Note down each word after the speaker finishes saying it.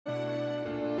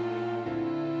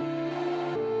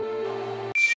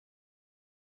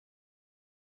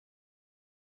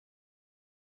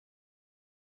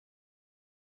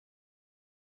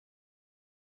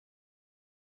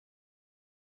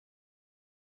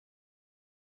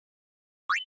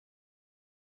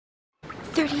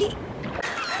30.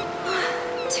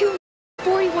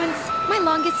 241. My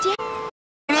longest yet.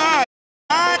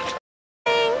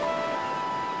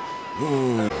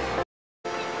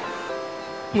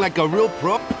 Like a real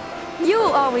pro? You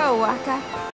always go, Wakka.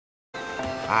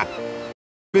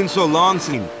 Been so long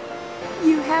since.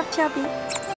 You have Chubby.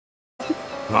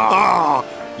 Oh.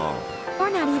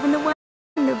 You're not even the one,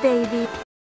 the baby.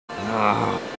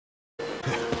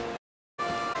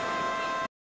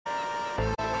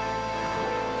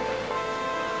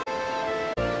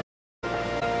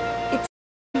 It's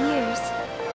years.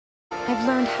 I've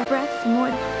learned how breath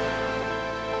more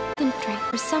than strength.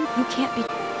 For some, you can't be.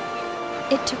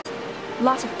 It took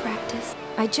lots of practice.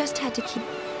 I just had to keep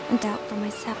and doubt for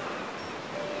myself.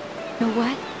 You know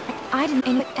what? I didn't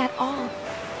end it at all.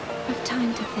 Have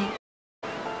time to think.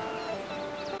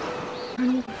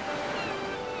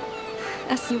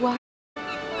 As you walk,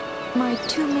 my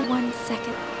 2 minutes 1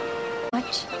 second.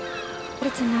 Much, but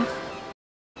it's enough.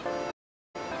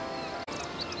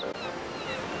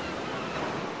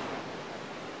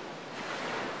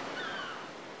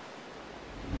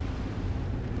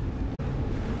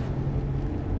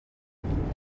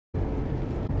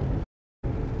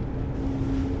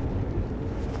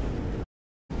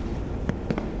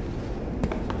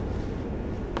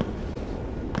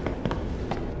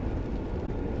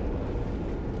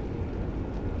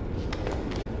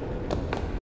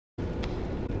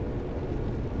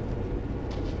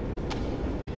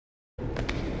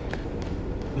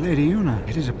 Lady Yuna,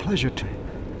 it is a pleasure to...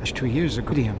 That's 2 years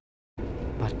ago,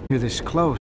 but you're this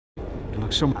close. You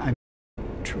look so... I'm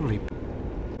truly...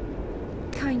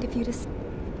 Kind of you to... The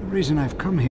reason I've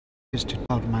come here is to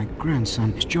tell my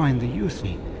grandson to join the youth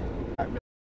league. I'm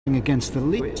against the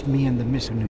league. It's me and the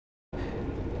Missing.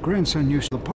 Grandson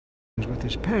used to the parties with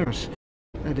his parents.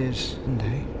 That is,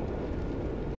 Sunday.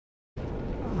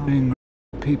 Being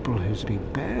people who's be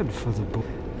bad for the boy.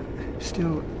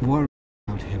 Still worry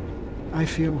about him. I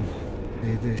feel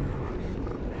the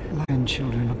lion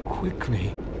children up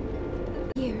quickly.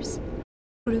 Years.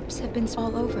 Groups have been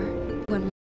all over. One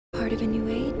part of a new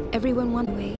age. Everyone wants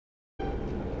a new age.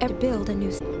 Every build a new,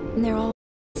 and they're all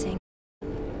racing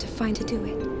to find to do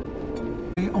it.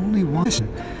 I only want this.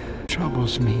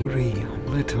 Troubles me a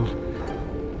little.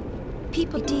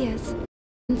 People ideas,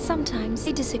 and sometimes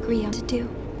they disagree on what to do.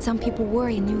 Some people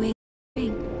worry a new age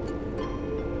thing.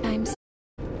 Sometimes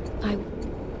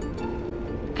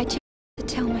I just to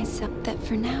tell myself that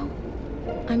for now,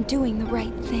 I'm doing the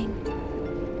right thing.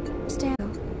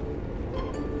 Stand.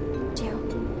 Joe,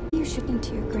 you should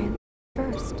into your grand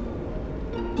first.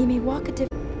 He may walk a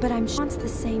different, but I'm sure it's the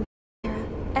same era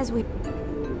as we.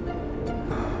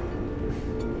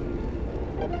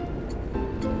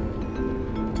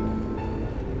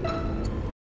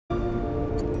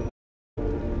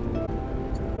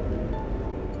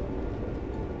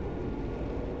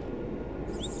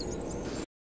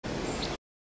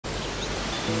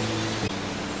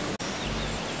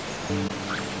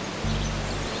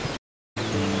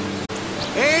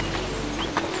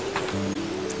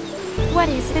 What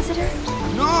is, visitor?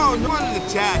 No, no one in the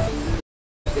chat.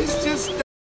 It's just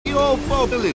the old folk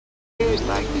village.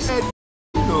 Like you said,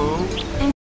 you know.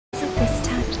 And is it this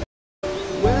time?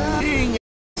 Well, being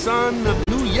son of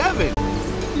New Yevon.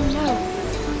 No,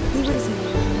 he wasn't.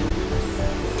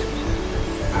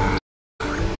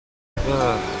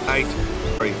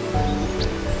 Sorry.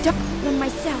 Don't them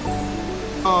myself.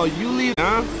 Oh, you leave,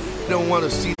 huh? I don't want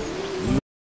to see you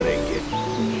naked.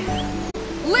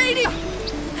 Yeah. Lady!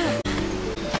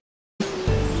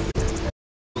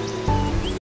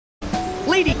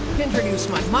 Lady, introduce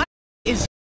my is...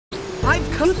 I've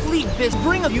come to lead this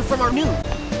bring of you from our noon.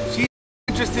 She's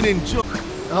interested in joy.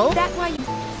 Oh? That why you...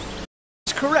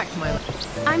 That's correct, my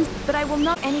lady. but I will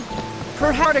not any...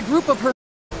 Perhaps a group of her...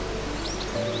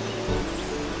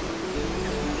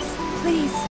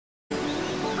 Please.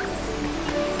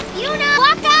 Yuna!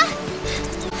 Wakka!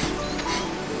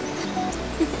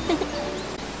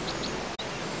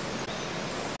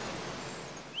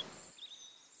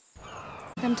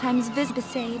 Sometimes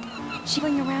beside,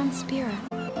 shivering around Spira,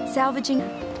 salvaging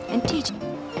and teaching.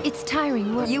 It's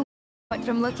tiring where you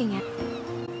from looking at.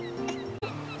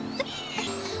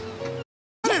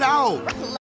 Cut it out!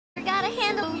 Gotta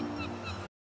handle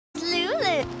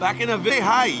Lulu. Back in a very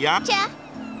high, yeah? Yeah.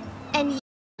 And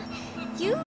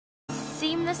you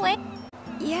seem this way?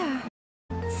 Yeah,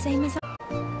 same as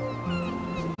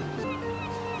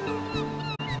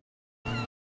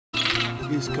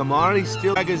Is Kamari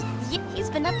still Yeah, he's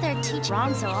been up there teaching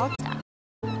Ronso all stuff.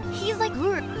 He's like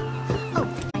guru. Oh,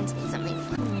 reminds me of something.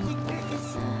 Where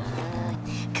is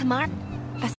Kamar?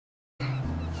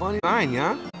 funny line,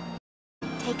 yeah?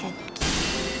 Take a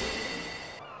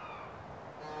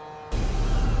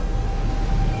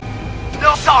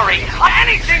sorry.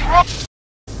 Anything wrong?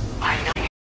 I know.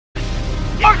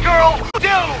 Your girl will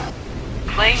do.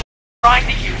 Playing, trying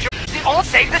to use your all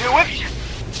save the two of you.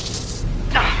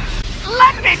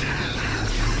 Let me.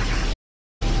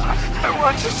 I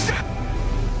want to see.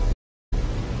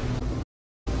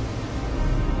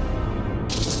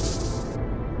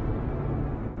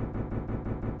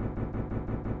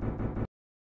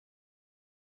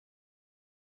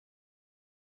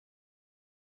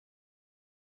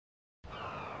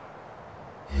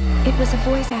 It was a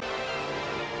voice act.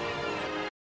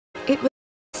 It was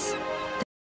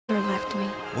that left me.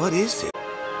 What is it?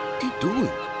 What are you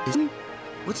doing?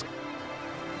 What's...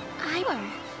 I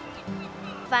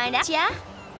were. Find out, yeah?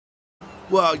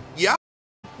 Well, yeah.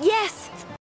 Yes!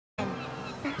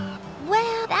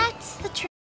 Well, that's the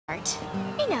trick part.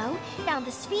 You know, found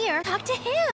the sphere, talk to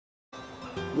him.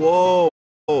 Whoa.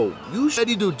 Oh, you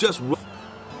ready to just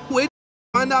wait,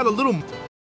 find out a little more.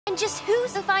 And just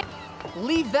who's the find...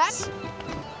 Leave that.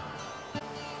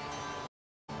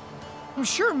 I'm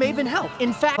sure Maven helped.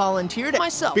 In fact, volunteered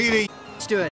myself. Petey.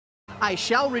 Stood. I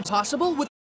shall read possible with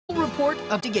a full report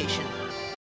of negation.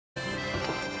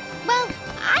 Well,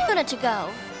 I wanted to go.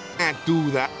 Can't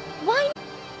do that. Why?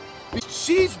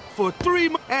 She's for 3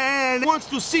 months and wants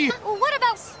to see her. What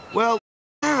about... Well,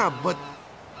 yeah, but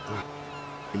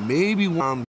maybe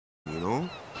one, you know?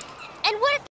 And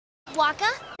what if...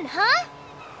 Waka? Huh?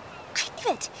 I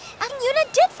give it. As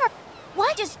Yuna did for...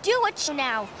 Why just do what you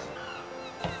now?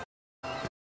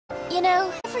 You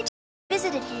know, every time I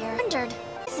visited here, I wondered,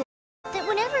 is it that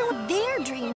whenever their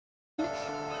dream,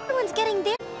 everyone's getting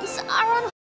their dreams are on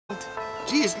hold?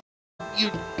 Jeez, you...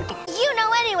 You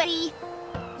know anyway.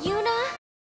 Yuna?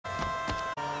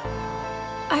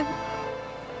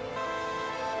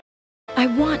 I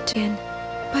want to in,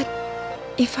 but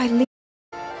if I leave,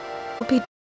 I'll be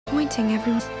disappointing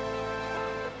everyone.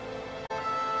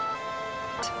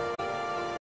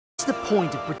 What's the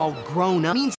point of all grown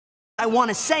up? Means I want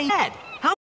to say that.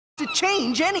 How to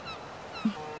change any?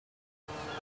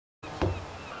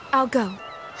 I'll go.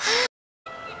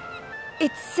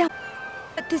 It's so...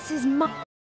 But this is my...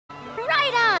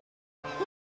 Right on!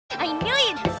 I knew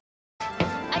you'd...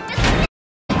 I just...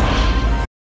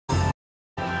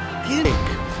 Gimmick.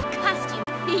 Costume.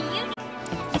 Unique.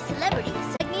 A celebrity.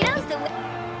 Magneto's the way...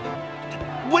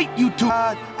 Wait, you two.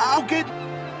 I'll get...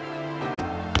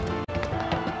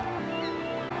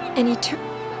 And he turned...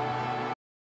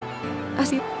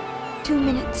 2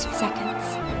 minutes,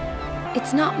 seconds.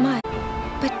 It's not much,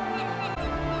 but...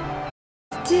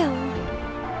 Still...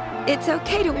 It's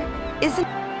okay to... Isn't...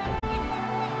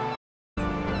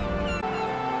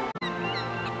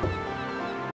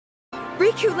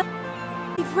 Riku,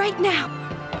 leave right now.